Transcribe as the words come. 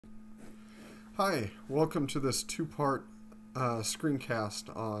Hi, welcome to this two-part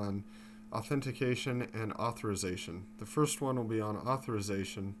screencast on authentication and authorization. The first one will be on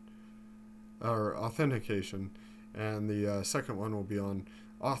authentication, and the second one will be on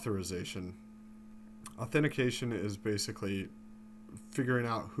authorization. Authentication is basically figuring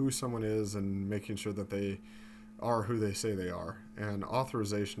out who someone is and making sure that they are who they say they are. And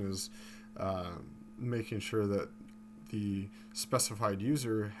authorization is making sure that the specified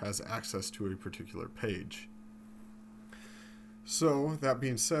user has access to a particular page. So that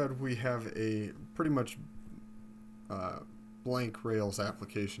being said, we have a pretty much blank Rails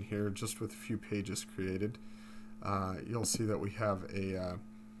application here, just with a few pages created. You'll see that we have a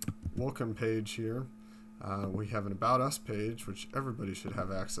welcome page here. We have an About Us page, which everybody should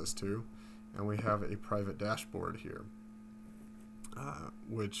have access to, and we have a private dashboard here,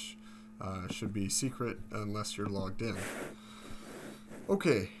 which should be secret unless you're logged in.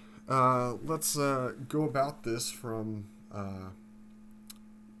 Okay, let's go about this from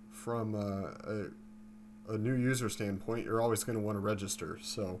a new user standpoint. You're always going to want to register,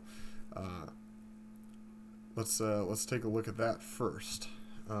 so let's take a look at that first.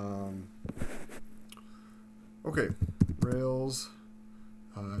 Okay, Rails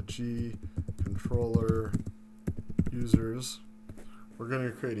G controller users. We're going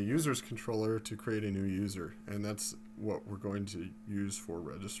to create a users controller to create a new user, and that's what we're going to use for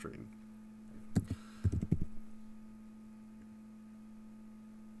registering.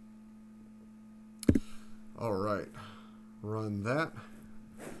 Alright, run that.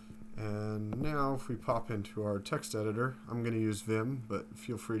 And now if we pop into our text editor, I'm going to use Vim, but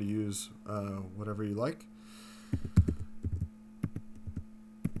feel free to use whatever you like.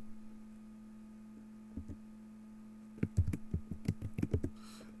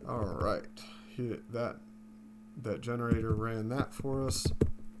 Alright, that generator ran that for us,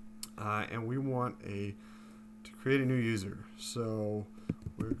 and we want to create a new user. So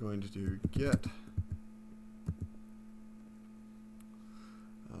we're going to do get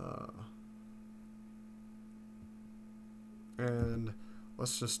and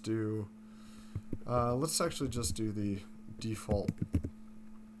let's just do let's actually just do the default.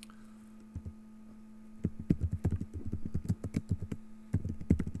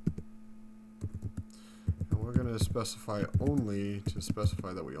 Specify only to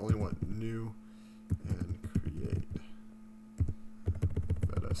specify that we only want new and create.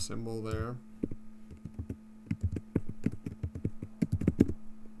 Got a symbol there.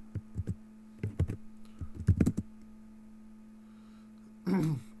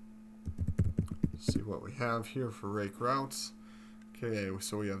 See what we have here for rake routes. Okay,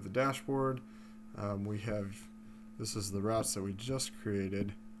 so we have the dashboard. This is the routes that we just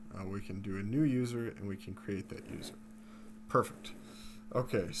created. We can do a new user and we can create that user. Perfect.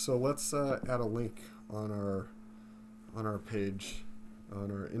 Okay, so let's add a link on our page,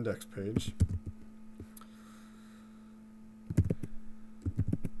 on our index page.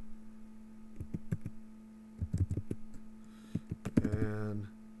 And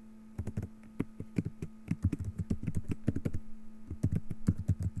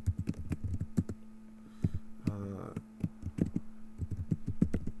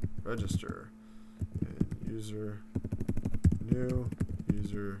register and user, new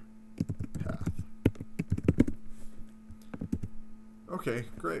user path. Okay,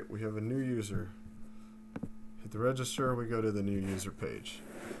 great. We have a new user. Hit the register, we go to the new user page.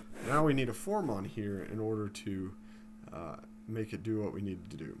 Now we need a form on here in order to make it do what we need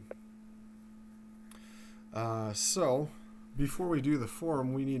to do. So before we do the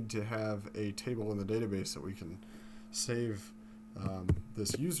form, we need to have a table in the database that we can save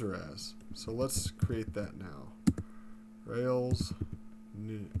this user as. So let's create that now. Rails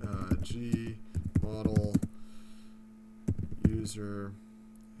G model user,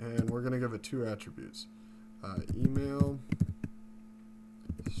 and we're going to give it two attributes, email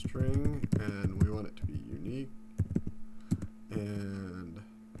string, and we want it to be unique, and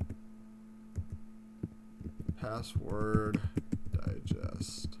password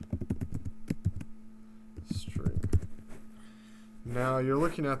digest string. Now you're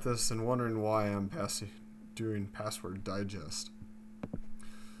looking at this and wondering why I'm doing password digest.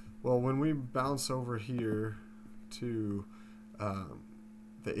 Well, when we bounce over here to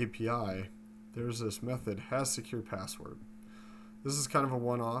the API, there's this method has secure password. This is kind of a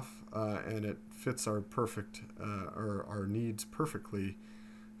one-off, and it fits our our needs perfectly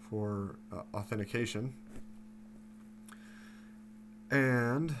for authentication.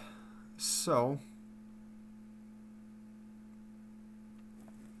 And so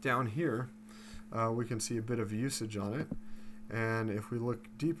down here we can see a bit of usage on it, And if we look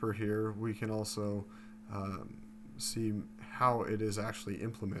deeper here, we can also see how it is actually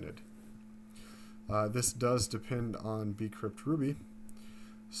implemented. This does depend on bcrypt Ruby,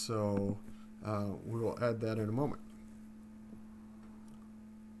 so we will add that in a moment.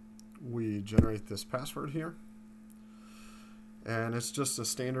 We generate this password here, and it's just a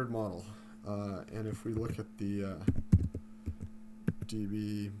standard model. And if we look at the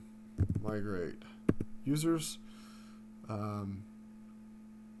db migrate users, I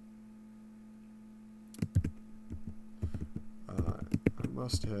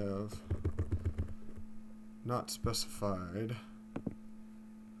must have not specified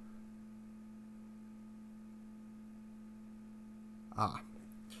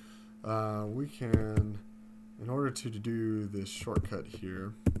we can, in order to do this shortcut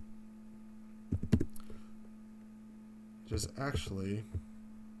here, which is actually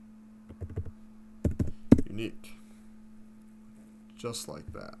unique, just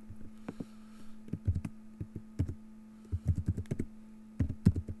like that.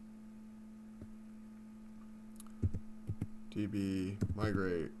 db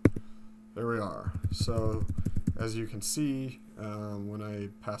migrate, there we are. So as you can see, when I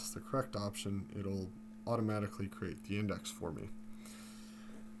pass the correct option, it'll automatically create the index for me,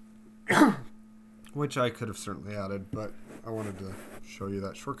 which I could have certainly added, but I wanted to show you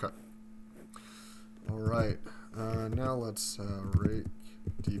that shortcut. All right, now let's rake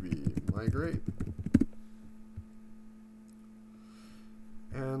db migrate,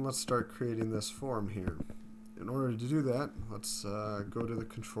 and let's start creating this form here. In order to do that, let's go to the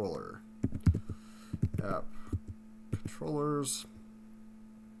controller, app controllers,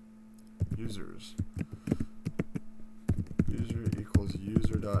 users, user equals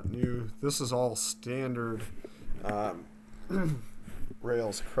user.new. This is all standard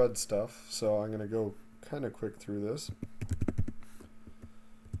Rails CRUD stuff, so I'm going to go kind of quick through this.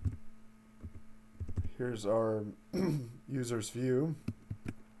 Here's our users view,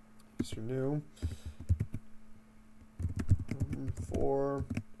 user new, for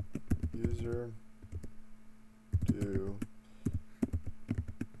user do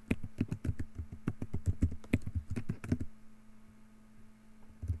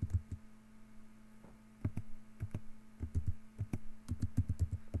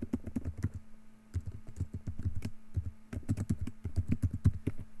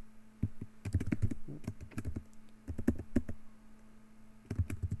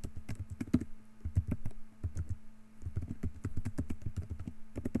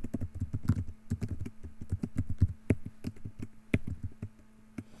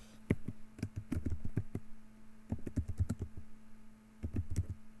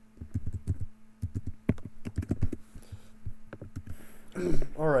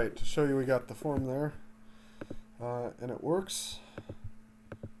Alright, to show you we got the form there, and it works.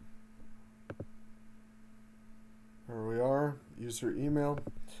 There we are, user email.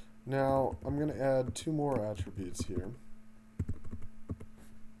 Now I'm going to add two more attributes here.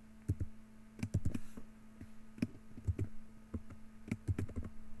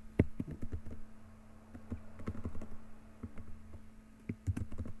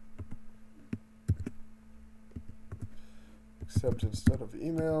 Except instead of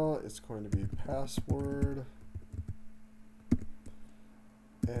email, it's going to be password,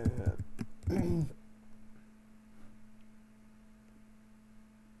 and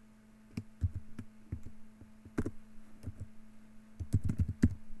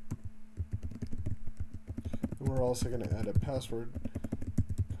we're also going to add a password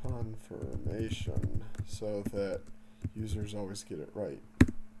confirmation so that users always get it right,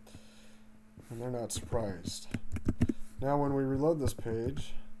 and they're not surprised. Now when we reload this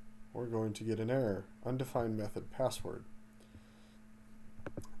page, we're going to get an error, undefined method password.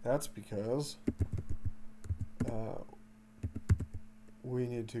 That's because we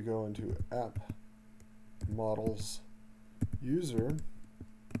need to go into app models user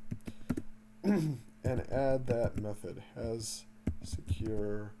and add that method has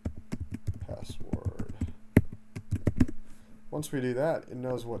secure password. Once we do that, it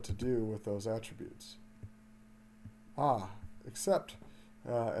knows what to do with those attributes. Except,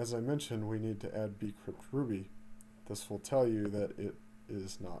 as I mentioned, we need to add bcrypt Ruby. This will tell you that it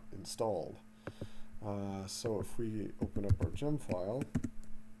is not installed. So if we open up our gem file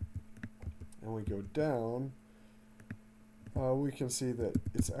and we go down, we can see that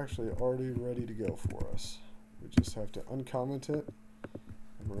it's actually already ready to go for us. We just have to uncomment it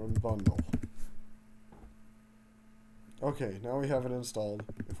and run bundle. Okay, now we have it installed.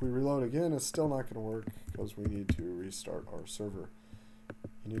 If we reload again, it's still not going to work because we need to restart our server.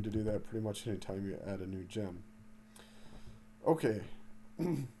 You need to do that pretty much anytime you add a new gem. Okay,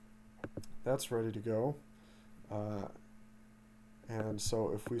 that's ready to go. And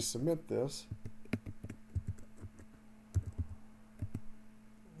so if we submit this,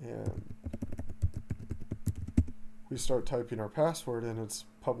 and we start typing our password, and it's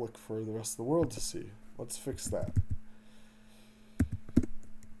public for the rest of the world to see. Let's fix that.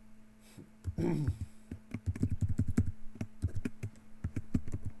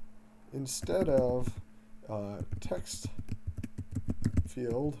 Instead of text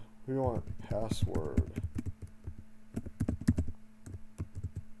field, we want password.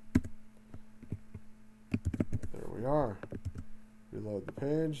 There we are. Reload the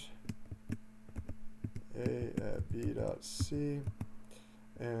page. A at b.c,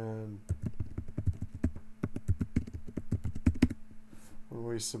 and when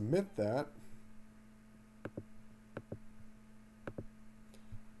we submit that,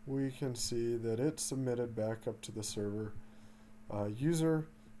 we can see that it's submitted back up to the server, user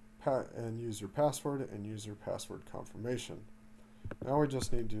user password and user password confirmation. Now we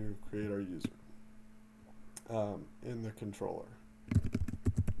just need to create our user in the controller.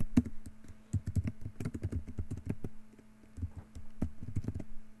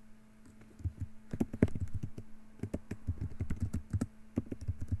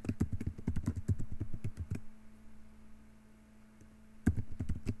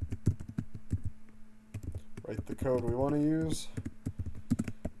 Write the code we want to use.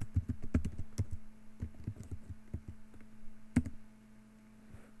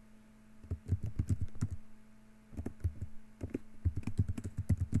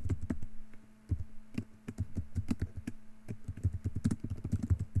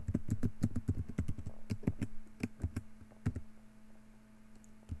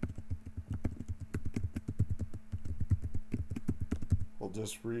 We'll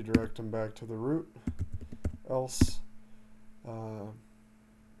just redirect them back to the root. Else,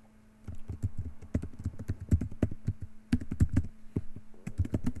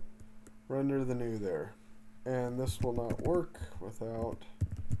 render the new there. And this will not work without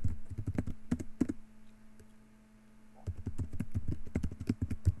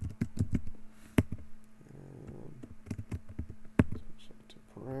switch that to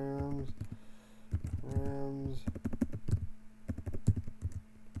params.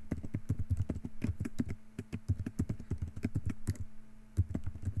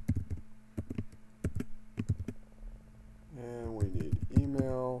 And we need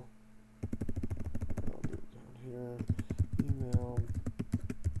email. I'll do it down here. Email.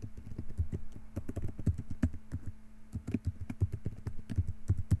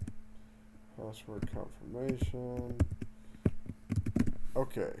 Password confirmation.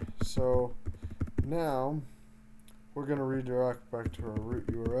 Okay, so now we're going to redirect back to our root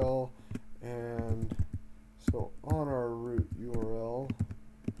URL. And so on our root URL,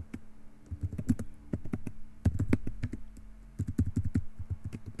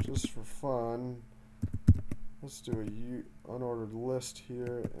 just for fun, let's do a unordered list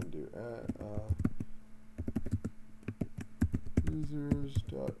here and do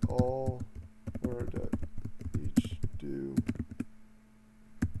users.all or .each do.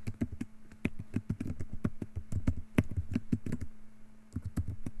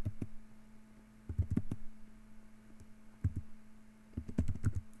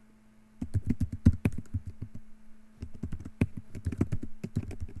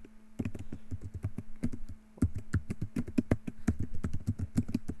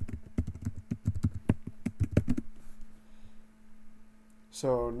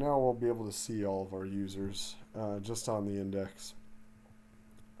 So now we'll be able to see all of our users just on the index.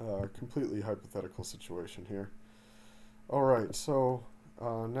 Completely hypothetical situation here. Alright, so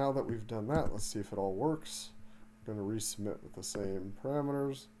now that we've done that, let's see if it all works. We're going to resubmit with the same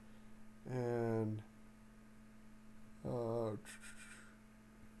parameters. And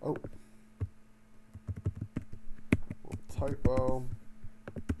typo.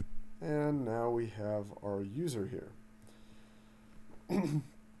 And now we have our user here.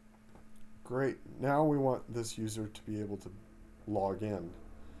 Great. Now we want this user to be able to log in.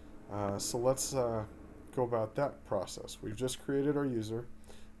 So let's go about that process. We've just created our user.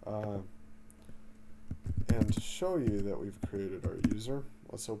 And to show you that we've created our user,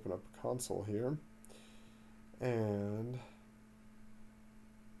 let's open up a console here. And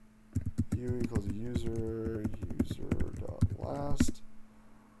u equals user.last.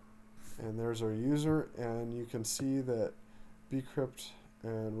 And there's our user. And you can see that bcrypt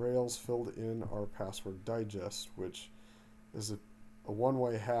and Rails filled in our password digest, which is a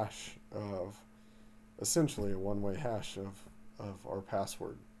one-way hash of, essentially a one-way hash of our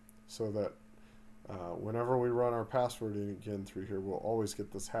password, so that Whenever we run our password in again through here, we'll always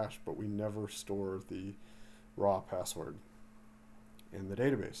get this hash, but we never store the raw password in the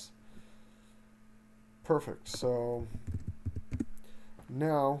database. Perfect. So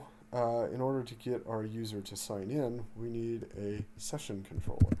now, in order to get our user to sign in, we need a session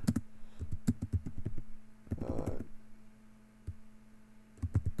controller.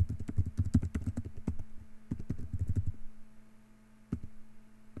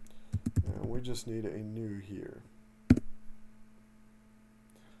 And we just need a new here.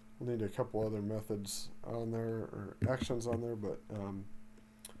 We'll need a couple other methods on there, or actions on there, but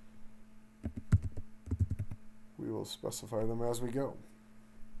we will specify them as we go.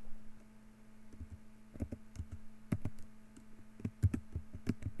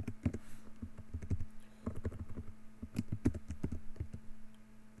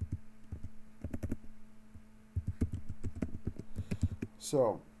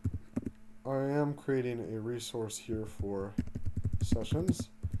 So I am creating a resource here for sessions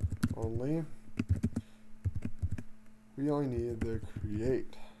only. We only need the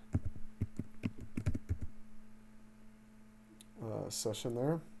create session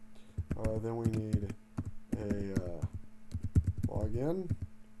there. Then we need a login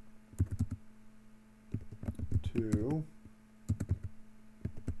to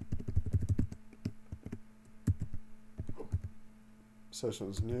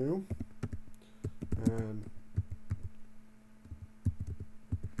sessions new, and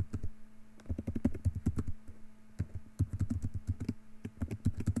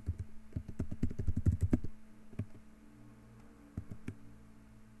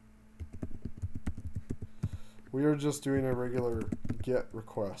we are just doing a regular GET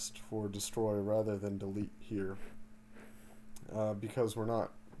request for destroy rather than delete here, because we're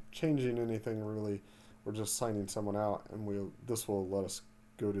not changing anything really. We're just signing someone out, and this will let us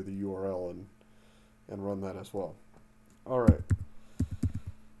go to the URL and run that as well. All right.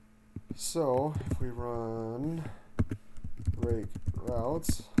 So if we run rake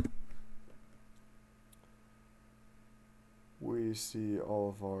routes, we see all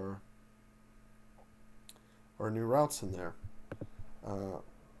of our new routes in there.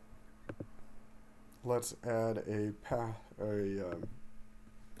 Let's add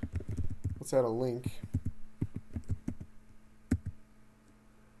let's add a link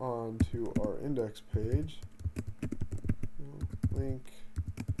onto our index page. Link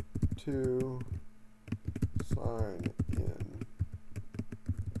to sign in,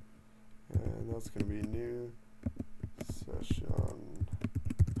 and that's going to be new session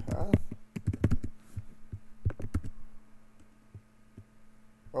path.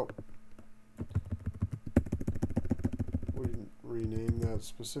 Oh, we rename that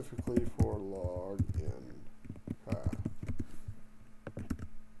specifically for login path.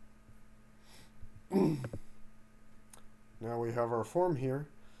 Now we have our form here.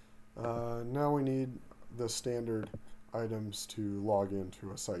 Now we need the standard items to log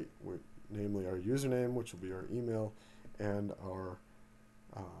into a site, namely our username, which will be our email, and our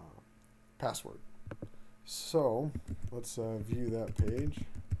password. So let's view that page.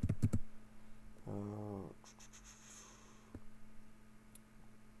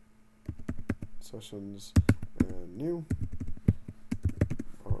 Sessions and new.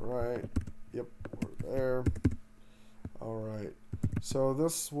 All right. Yep, we're there. All right. So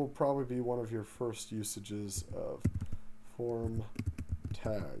this will probably be one of your first usages of form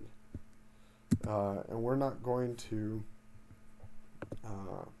tag. And we're not going to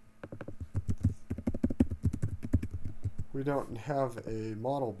we don't have a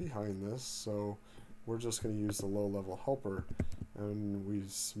model behind this, so we're just going to use the low-level helper, and we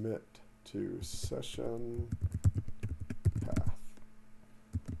submit to session path.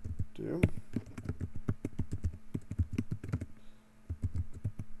 Do.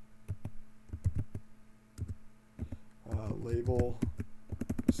 Label.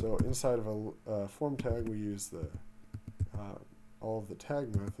 So inside of a form tag, we use the all of the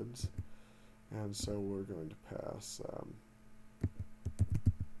tag methods, and so we're going to pass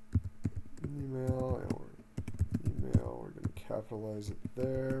email, and we're going to capitalize it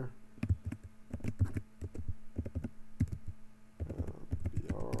there.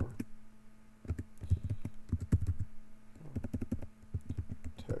 BR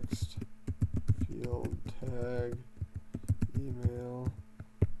text field tag email.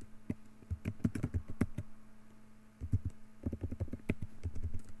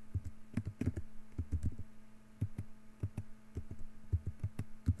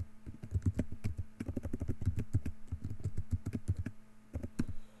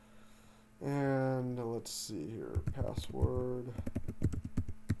 And let's see here, password.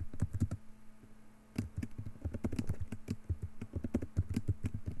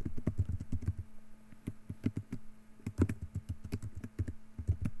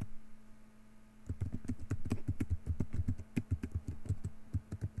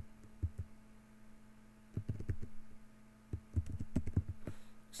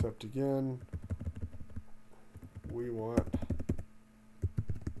 except again, we want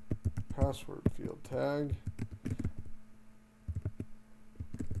password field tag.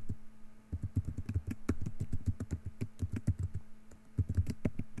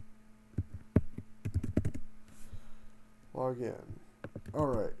 Log in. All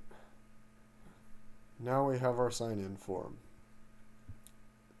right. Now we have our sign-in form.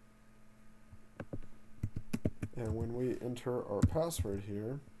 And when we enter our password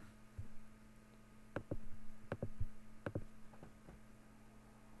here,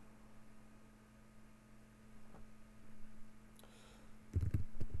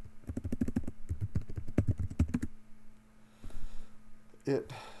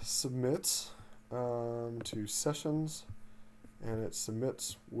 it submits to sessions, and it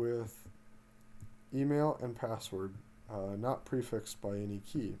submits with email and password, not prefixed by any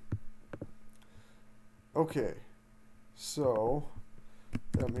key. Okay, so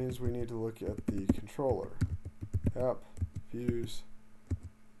that means we need to look at the controller. App views,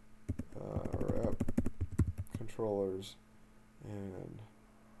 or app controllers, and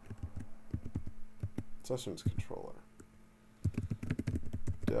sessions controller.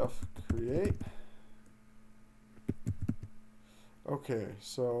 Def create. Okay,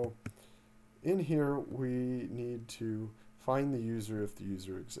 so in here we need to find the user if the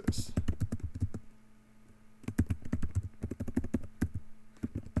user exists.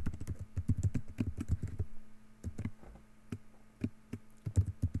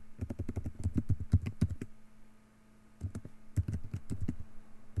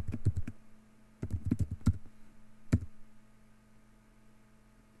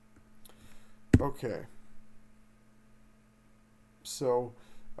 Okay, so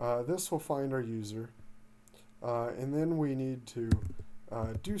this will find our user, and then we need to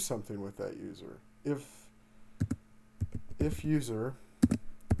do something with that user. If user,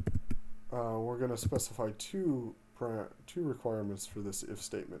 we're going to specify two requirements for this if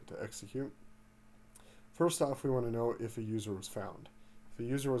statement to execute. First off, we want to know if a user was found. If a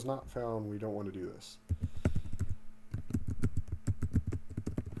user was not found, we don't want to do this.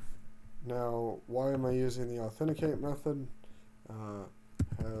 Now, why am I using the authenticate method?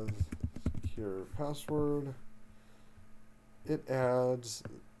 Has secure password. It adds,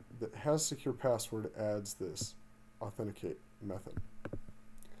 that has secure password adds this authenticate method.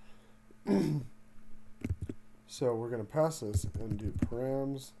 So we're going to pass this and do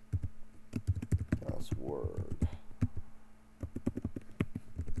params password.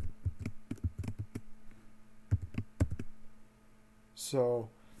 So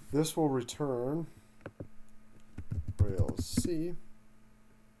this will return Rails4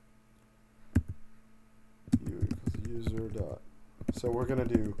 u equals user dot. So we're going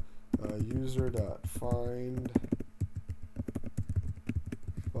to do user dot find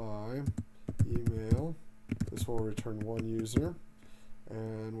by email. This will return one user,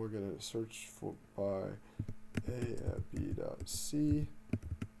 and we're going to search for by a at b dot c,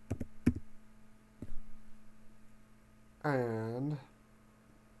 and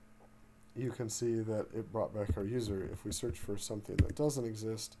you can see that it brought back our user. If we search for something that doesn't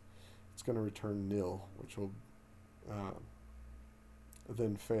exist, it's going to return nil, which will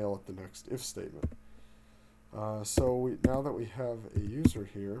then fail at the next if statement. So now that we have a user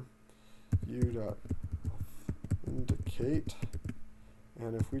here, u.authenticate,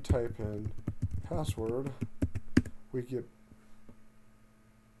 and if we type in password, we get,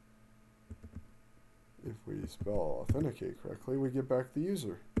 if we spell authenticate correctly, we get back the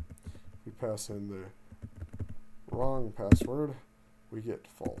user. If we pass in the wrong password, we get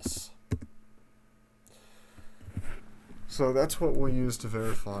false. So that's what we'll use to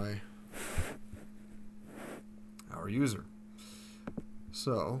verify our user.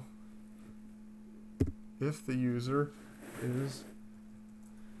 So if the user is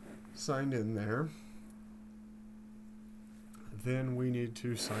signed in there, then we need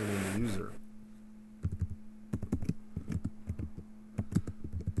to sign in the user.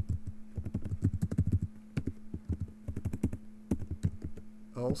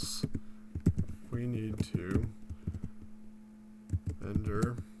 Else we need to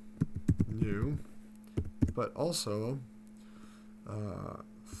enter new, but also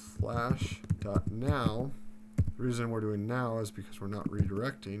flash.now. The reason we're doing now is because we're not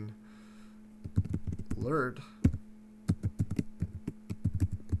redirecting. Alert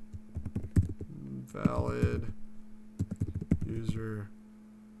valid user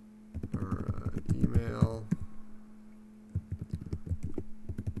or email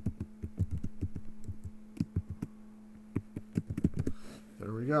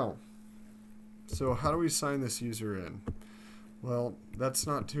There we go. So how do we sign this user in? Well, that's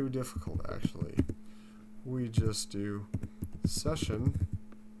not too difficult actually. We just do session,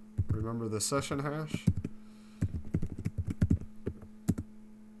 remember the session hash?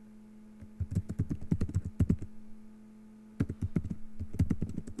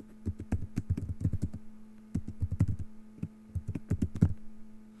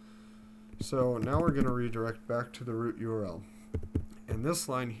 So now we're going to redirect back to the root URL. And this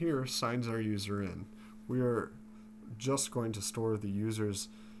line here signs our user in. We are just going to store the user's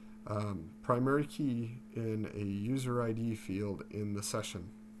primary key in a user ID field in the session.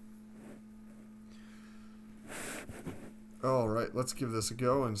 Alright, let's give this a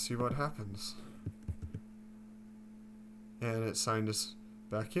go and see what happens. And it signed us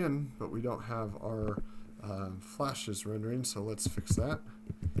back in, but we don't have our flashes rendering, so let's fix that.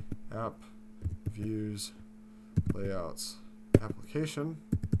 App, views, layouts, application.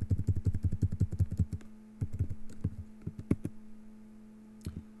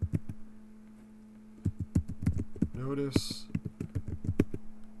 Notice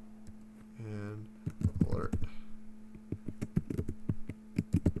and alert.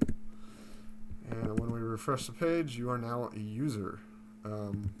 And when we refresh the page, you are now a user.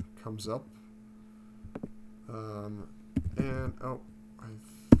 Comes up.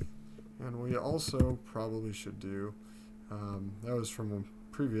 And we also probably should do, that was from a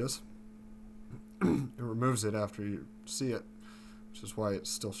previous, it removes it after you see it, which is why it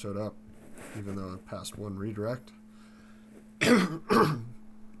still showed up, even though it passed one redirect.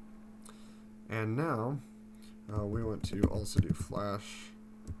 And now, we want to also do flash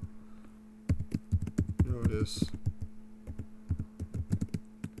notice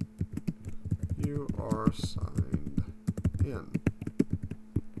you are signed in.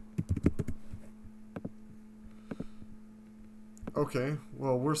 Okay,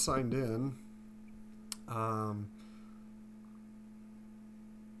 well, we're signed in.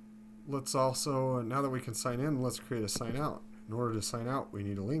 Let's also, now that we can sign in, let's create a sign out. In order to sign out, we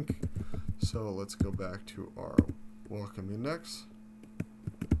need a link. So let's go back to our welcome index.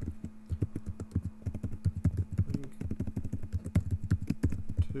 Link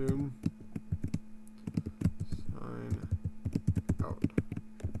to sign out.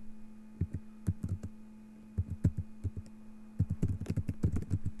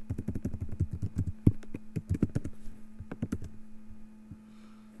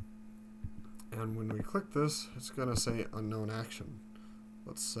 And when we click this, it's going to say unknown action.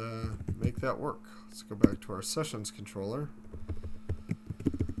 Let's make that work. Let's go back to our sessions controller.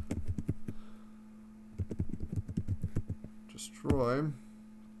 Destroy.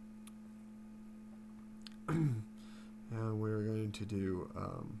 And we're going to do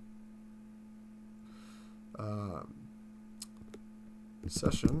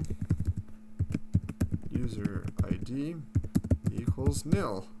session user ID equals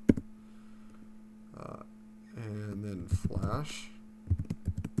nil. And then flash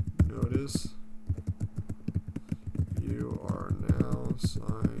notice you are now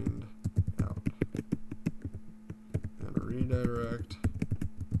signed out, and a redirect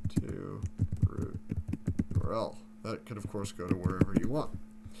to root URL. That could of course go to wherever you want.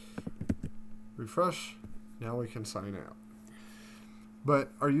 Refresh. Now we can sign out.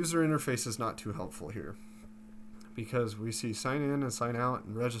 But our user interface is not too helpful here, because we see sign in and sign out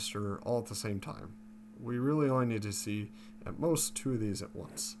and register all at the same time. We really only need to see at most 2 of these at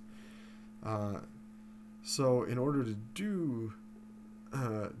once. So in order to do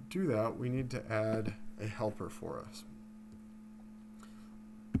that, we need to add a helper for us.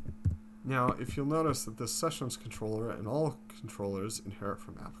 Now, if you'll notice that this sessions controller and all controllers inherit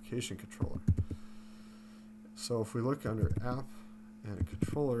from application controller. So if we look under app and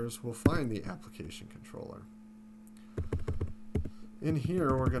controllers, we'll find the application controller. In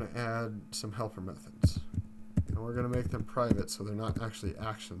here, we're going to add some helper methods. And we're going to make them private so they're not actually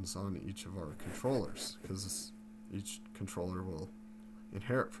actions on each of our controllers, because each controller will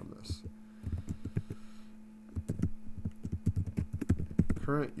inherit from this.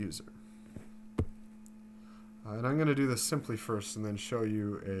 Current user. And I'm going to do this simply first and then show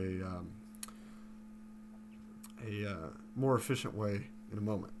you a more efficient way in a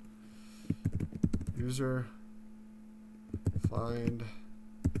moment. User find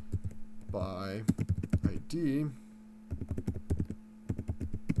by ID, and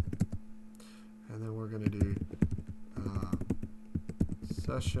then we're going to do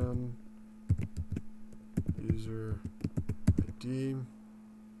session user ID,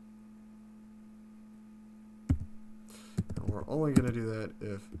 and we're only going to do that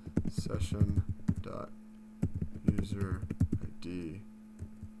if session dot user ID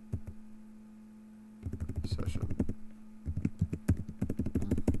session.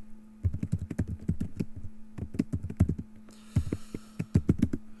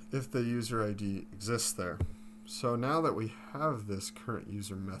 if the user ID exists there. So now that we have this current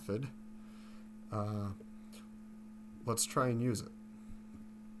user method, let's try and use it.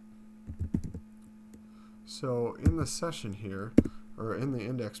 So in the session here, or in the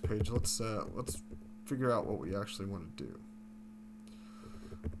index page, let's figure out what we actually want to do.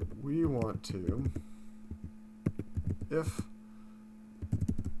 We want to, if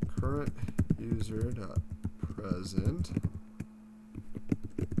current user.present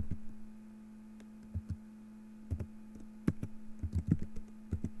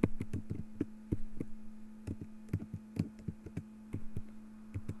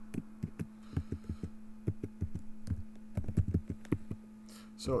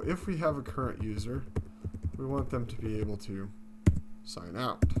so if we have a current user, we want them to be able to sign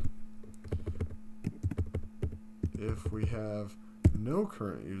out. If we have no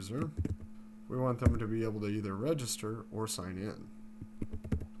current user, we want them to be able to either register or sign in.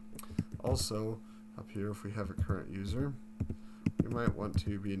 Also, up here, if we have a current user, we might want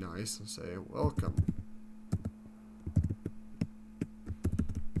to be nice and say, welcome.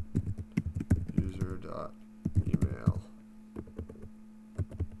 User.email.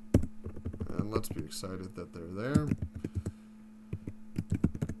 And let's be excited that they're there.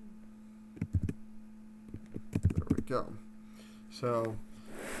 There we go. So,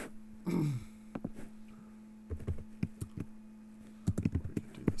 we could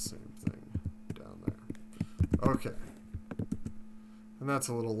do the same thing down there. Okay. And that's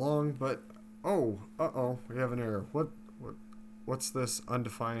a little long, but we have an error. What's this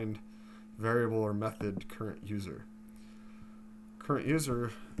undefined variable or method current user? Current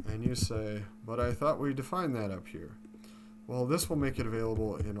user, and you say, but I thought we defined that up here. Well, this will make it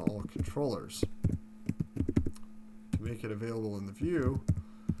available in all controllers. To make it available in the view,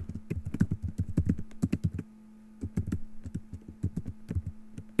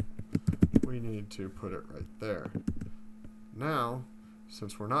 we need to put it right there. Now,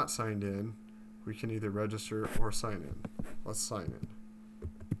 since we're not signed in, we can either register or sign in. Let's sign in.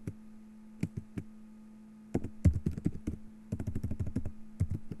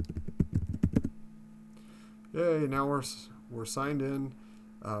 Yay, now we're signed in.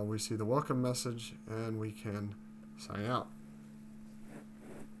 We see the welcome message, and we can sign out.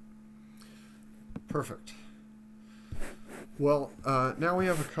 Perfect. Well, now we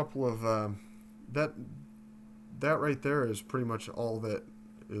have a couple of that right there is pretty much all that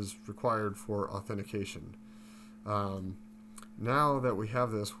is required for authentication. Now that we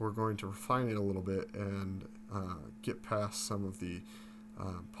have this, we're going to refine it a little bit and get past some of the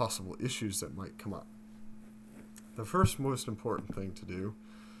possible issues that might come up. The first most important thing to do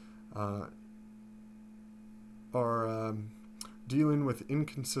are dealing with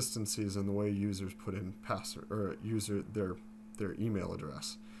inconsistencies in the way users put in password or their email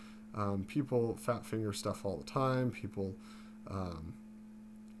address. People fat finger stuff all the time. People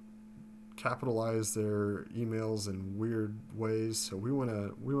capitalize their emails in weird ways. So we want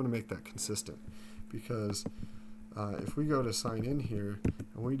to make that consistent, because if we go to sign in here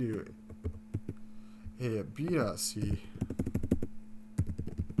and we do A at B.C,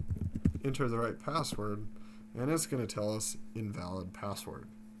 enter the right password, and it's going to tell us invalid password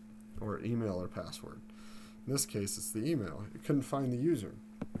or email or password. In this case, it's the email. It couldn't find the user.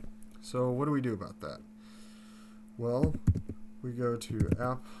 So what do we do about that? Well, we go to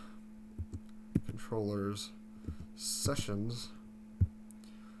App Controllers Sessions,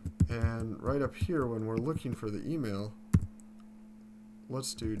 and right up here when we're looking for the email,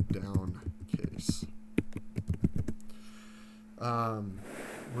 let's do down case.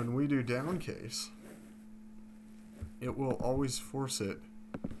 When we do down case, it will always force it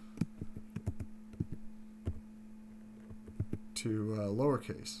to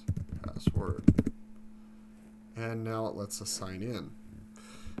lowercase password, and now it lets us sign in.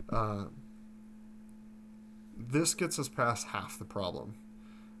 This gets us past half the problem.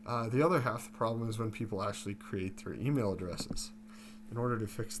 The other half the problem is when people actually create their email addresses. In order to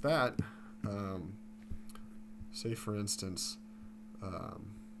fix that, say for instance,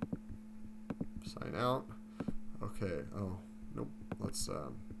 sign out. Okay, oh, nope, let's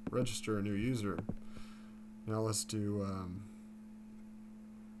register a new user. Now let's do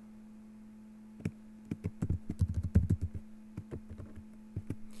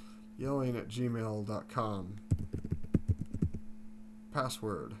yelling@gmail.com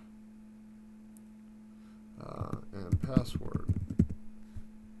password and password.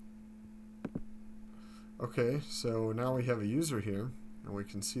 Okay, so now we have a user here, and we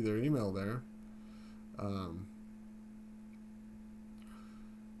can see their email there.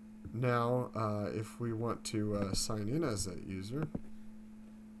 Now, if we want to sign in as that user,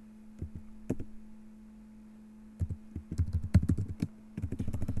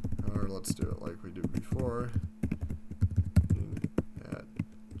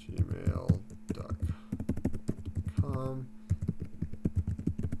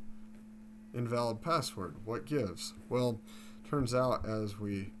 invalid password. What gives? Well, turns out, as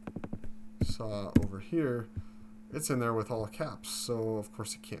we saw over here, it's in there with all caps, so of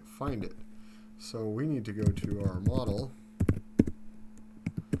course it can't find it. So we need to go to our model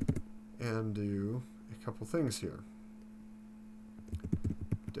and do a couple things here.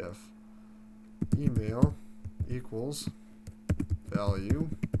 Def email equals value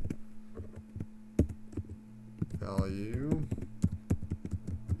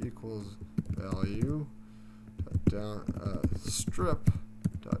equals value strip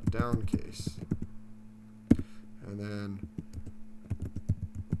down case, and then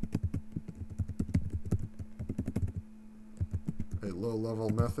a low-level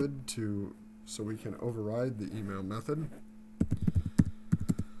method so we can override the email method.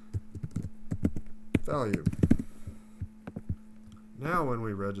 Value. Now when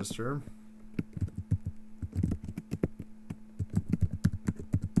we register,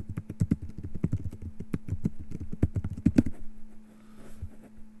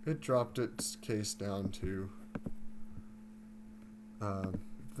 it dropped its case down to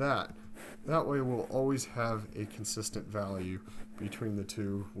that. That way we'll always have a consistent value between the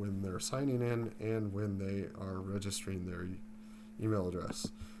two when they're signing in and when they are registering their email address.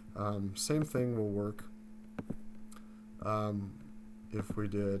 Same thing will work if we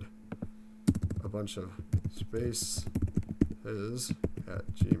did a bunch of spaces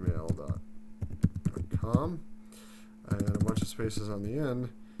at gmail.com and a bunch of spaces on the end,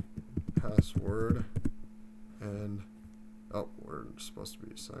 password, and oh, we're supposed to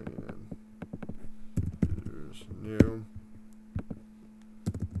be signing in. Users new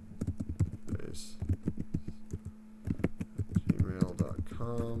space at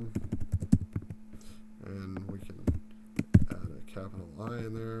gmail.com, and we can add a capital I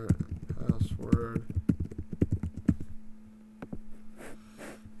in there and password.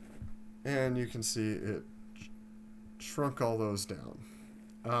 And you can see it shrunk all those down.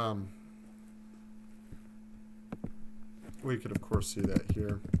 We could of course see that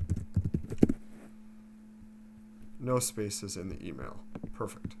here. No spaces in the email.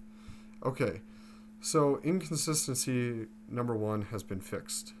 Perfect. Okay, so inconsistency number 1 has been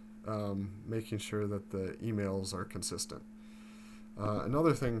fixed, making sure that the emails are consistent.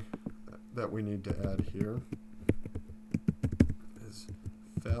 Another thing that we need to add here is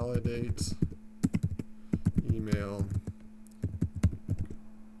validate email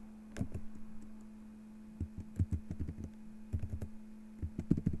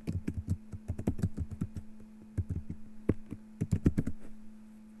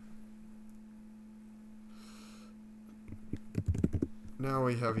Now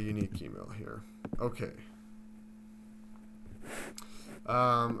we have a unique email here. Okay.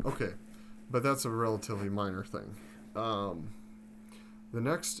 Okay, but that's a relatively minor thing. The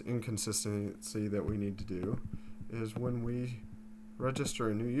next inconsistency that we need to do is when we register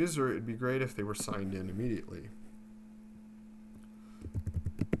a new user, it'd be great if they were signed in immediately.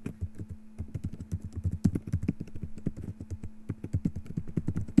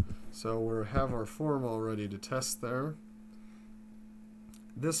 So we have our form all ready to test there.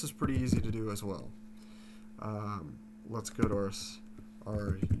 This is pretty easy to do as well. Let's go to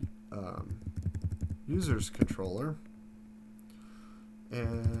our users controller,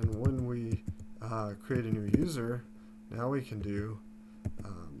 and when we create a new user, now we can do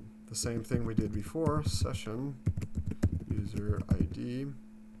the same thing we did before. Session user ID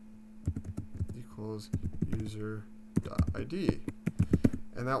equals user.id,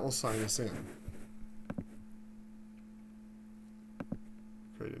 and that will sign us in.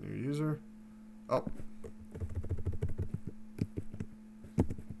 Create a new user. Oh.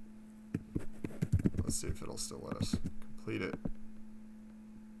 Let's see if it'll still let us complete it.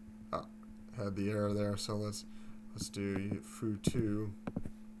 Ah, had the error there, so let's do foo2.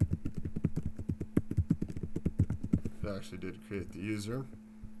 It actually did create the user.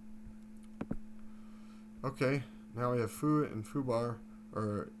 Okay, now we have foo and foobar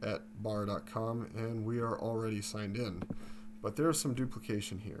or at bar.com, and we are already signed in. But there's some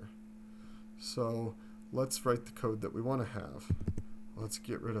duplication here. So let's write the code that we want to have. Let's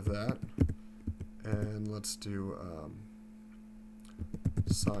get rid of that, and let's do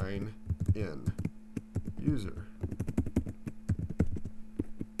sign in user.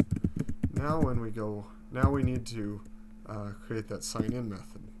 Now when we go, now we need to create that sign in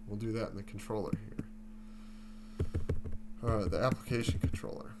method. We'll do that in the controller here. The application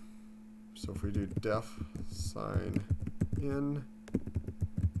controller. So if we do def sign in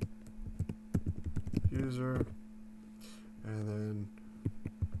user, and then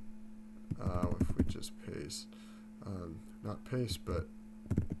if we just paste, not paste, but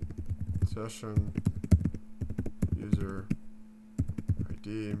session user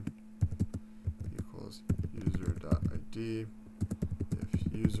ID equals user.id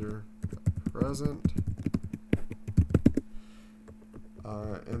if user present,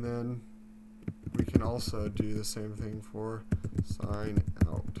 and then we can also do the same thing for sign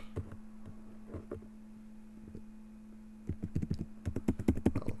out.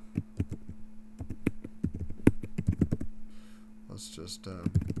 Well, let's just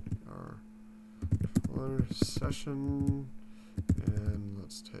our session, and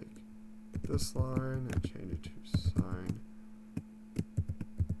let's take this line and change it to sign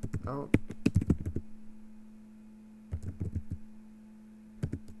out.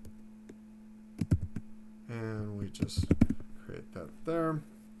 And we just create that there.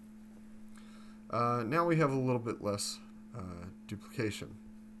 Now we have a little bit less duplication.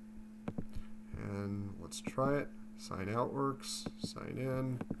 And let's try it. Sign out works, sign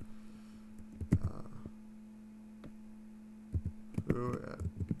in.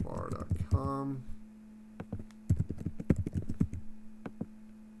 Foo@bar.com.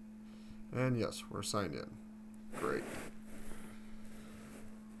 And yes, we're signed in. Great.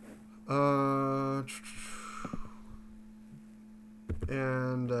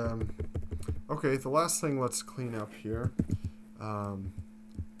 Okay, the last thing let's clean up here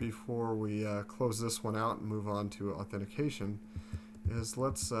before we close this one out and move on to authentication is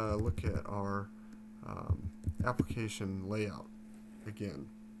let's look at our application layout again,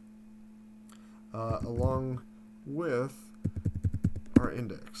 along with our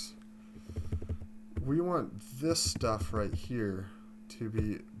index. We want this stuff right here to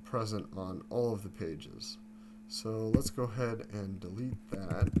be present on all of the pages. So let's go ahead and delete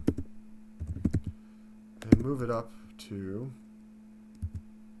that and move it up to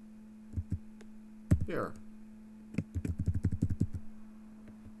here.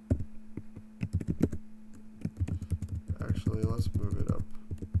 Actually, let's move it up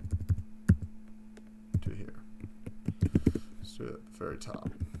to here. Let's do it at the very top.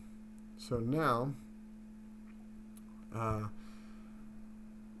 So now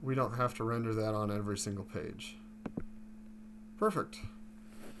we don't have to render that on every single page. Perfect.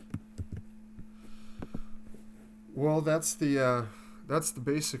 Well, that's the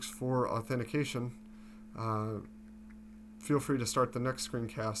basics for authentication. Feel free to start the next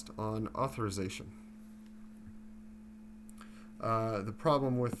screencast on authorization. The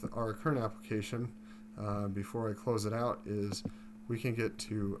problem with our current application, before I close it out, is we can get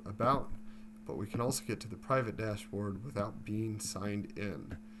to About, but we can also get to the private dashboard without being signed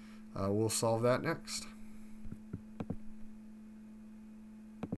in. We'll solve that next.